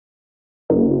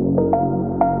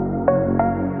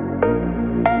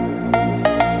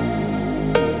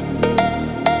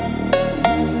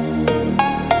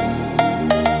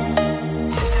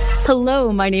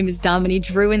Hello, my name is Dominique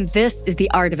Drew, and this is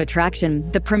The Art of Attraction,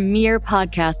 the premier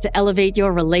podcast to elevate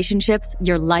your relationships,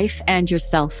 your life, and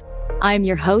yourself. I'm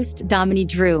your host, Dominique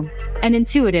Drew, an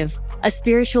intuitive, a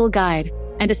spiritual guide,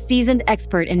 and a seasoned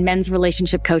expert in men's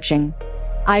relationship coaching.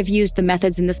 I've used the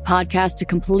methods in this podcast to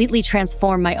completely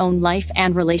transform my own life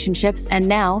and relationships, and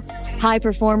now, high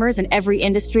performers in every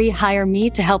industry hire me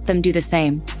to help them do the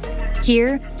same.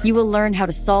 Here, you will learn how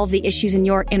to solve the issues in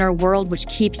your inner world which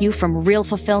keep you from real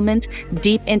fulfillment,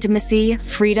 deep intimacy,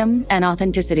 freedom, and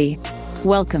authenticity.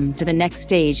 Welcome to the next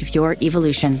stage of your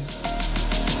evolution.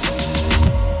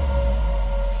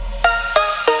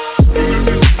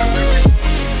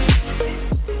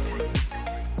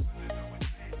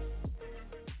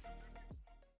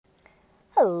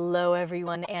 Hello,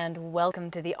 everyone, and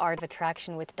welcome to The Art of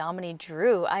Attraction with Dominique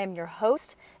Drew. I am your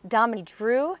host, Dominique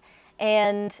Drew.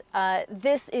 And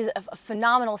this is a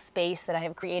phenomenal space that I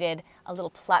have created, a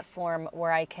little platform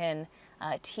where I can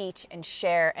teach and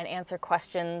share and answer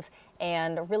questions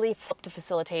and really help to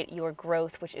facilitate your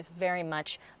growth, which is very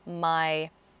much my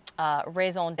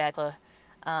raison d'etre.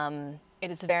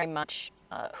 It is very much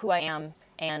who I am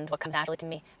and what comes naturally to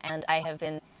me. And I have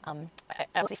been, I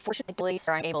would say, fortunately,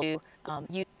 I'm able to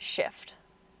use shift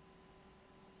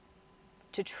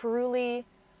to truly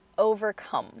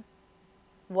overcome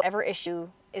whatever issue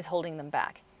is holding them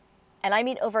back. And I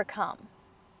mean overcome.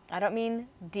 I don't mean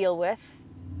deal with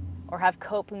or have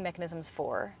coping mechanisms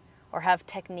for or have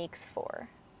techniques for,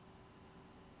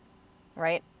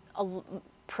 right?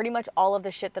 Pretty much all of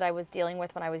the shit that I was dealing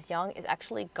with when I was young is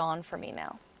actually gone for me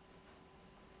now.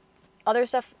 Other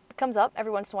stuff comes up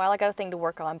every once in a while. I got a thing to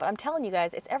work on, but I'm telling you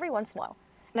guys, it's every once in a while.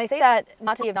 And I say that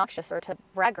not to be obnoxious or to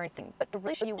brag or anything, but to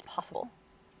really show you what's possible.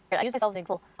 I use myself as an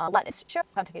example. Latin is sure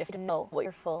to get to know what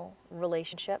your full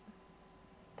relationship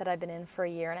that I've been in for a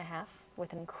year and a half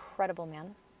with an incredible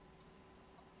man.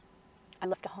 I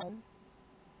left a home,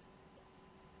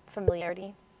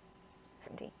 familiarity,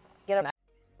 certainty. Get up.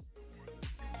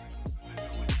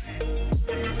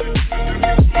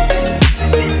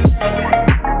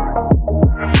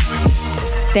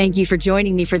 Thank you for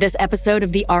joining me for this episode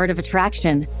of The Art of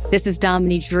Attraction. This is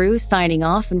Dominique Drew signing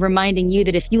off and reminding you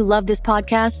that if you love this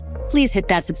podcast, please hit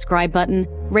that subscribe button,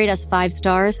 rate us 5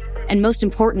 stars, and most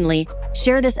importantly,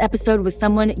 share this episode with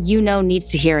someone you know needs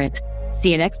to hear it.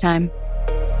 See you next time.